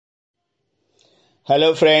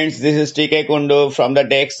Hello friends, this is TK Kundu from the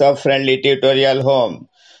Decks of Friendly Tutorial Home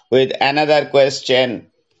with another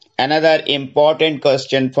question, another important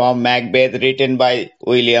question from Macbeth written by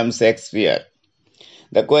William Shakespeare.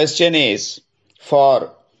 The question is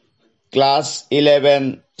for class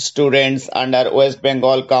 11 students under West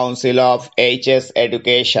Bengal Council of HS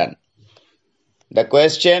Education. The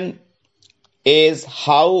question is,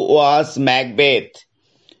 how was Macbeth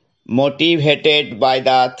motivated by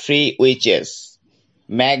the three witches?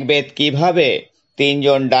 Macbeth কিভাবে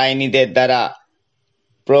তিনজন ডাইনীদের দ্বারা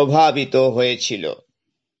প্রভাবিত হয়েছিল?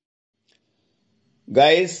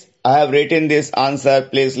 Guys, I have written this answer.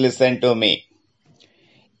 Please listen to me.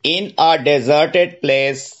 In a deserted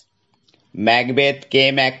place, Macbeth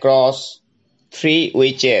came across three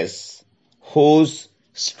witches whose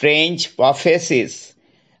strange prophecies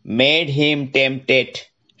made him tempted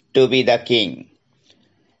to be the king.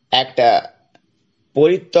 একটা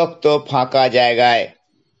পরিত্যক্ত ফাঁকা জায়গায়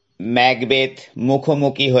Macbeth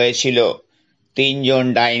মুখোমুখি হয়েছিল তিনজন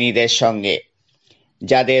ডাইনীদের সঙ্গে,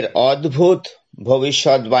 যাদের অদ্ভুত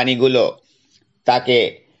ভবিষ্যৎবাণীগুলো তাকে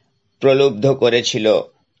প্রলুব্ধ করেছিল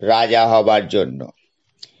রাজা হবার জন্য।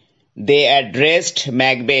 They addressed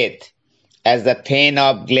Macbeth as the Thane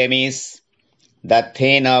of Glamis, the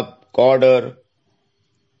Thane of Cawdor,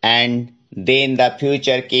 and then the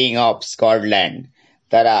future king of Scotland.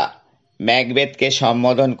 তারা ম্যাকবেথকে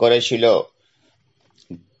সম্বোধন করেছিল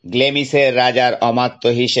গ্লেমিসের রাজার অমাত্য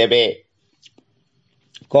হিসেবে,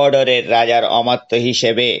 কডরের রাজার অমাত্য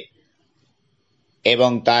হিসেবে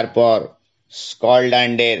এবং তারপর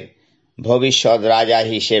স্কটল্যান্ডের ভবিষ্যৎ রাজা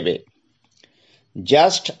হিসেবে।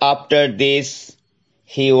 Just after this,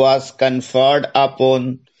 he was conferred upon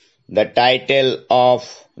the title of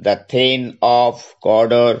the Thane of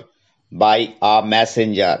Cawdor by a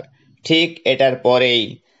messenger. ঠিক এটার পরেই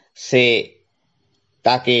সে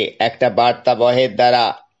তাকে একটা বার্তাবহের দ্বারা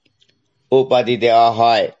উপাধি দেওয়া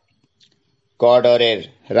হয় কডরের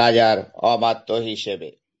রাজার অমাত্য হিসেবে।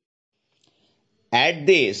 At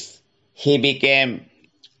this, he became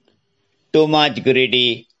too much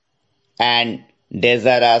greedy and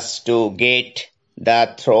desirous to get the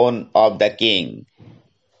throne of the king.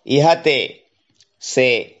 ইহাতে সে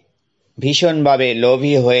ভীষণভাবে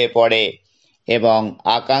লোভী হয়ে পড়ে এবং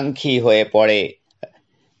আকাঙ্ক্ষী হয়ে পড়ে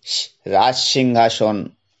রাজসিংহাসন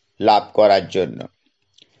লাভ করার জন্য।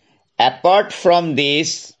 Apart from this,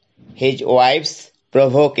 his wife's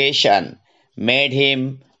provocation made him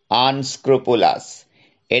unscrupulous.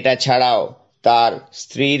 এটা ছাড়াও তার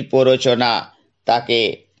স্ত্রীর প্ররোচনা তাকে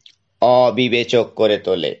অবিবেচক করে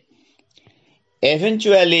তোলে।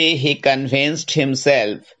 Eventually, he convinced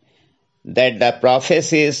himself that the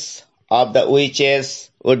prophecies of the witches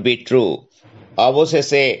would be true.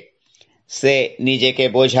 অবশেষে সে নিজেকে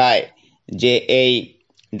বোঝায় যে এই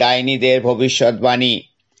ডাইনীদের ভবিষ্যৎবাণী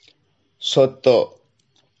সত্য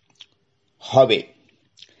হবে,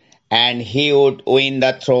 and he would win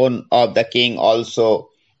the throne of the king also,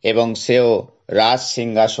 এবং সেও রাজ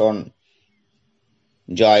সিংহাসন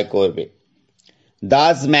জয় করবে।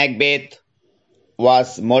 Thus Macbeth was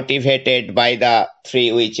motivated by the three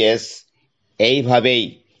witches. এইভাবেই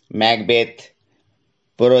ম্যাকবেথ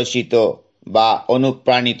প্ররোচিত বা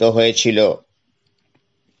অনুপ্রাণিত হয়েছিল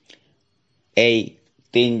এই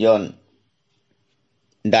তিনজন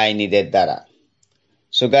ডাইনীদের দ্বারা।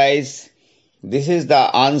 So guys, this is the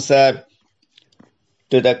answer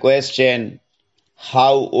to the question,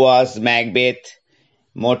 how was Macbeth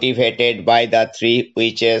motivated by the three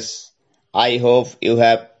witches? I hope you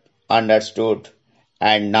have understood,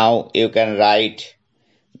 and now you can write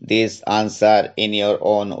this answer in your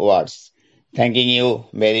own words. Thanking you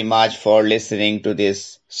very much for listening to this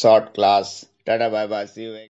short class. Tata bye bye. See you again.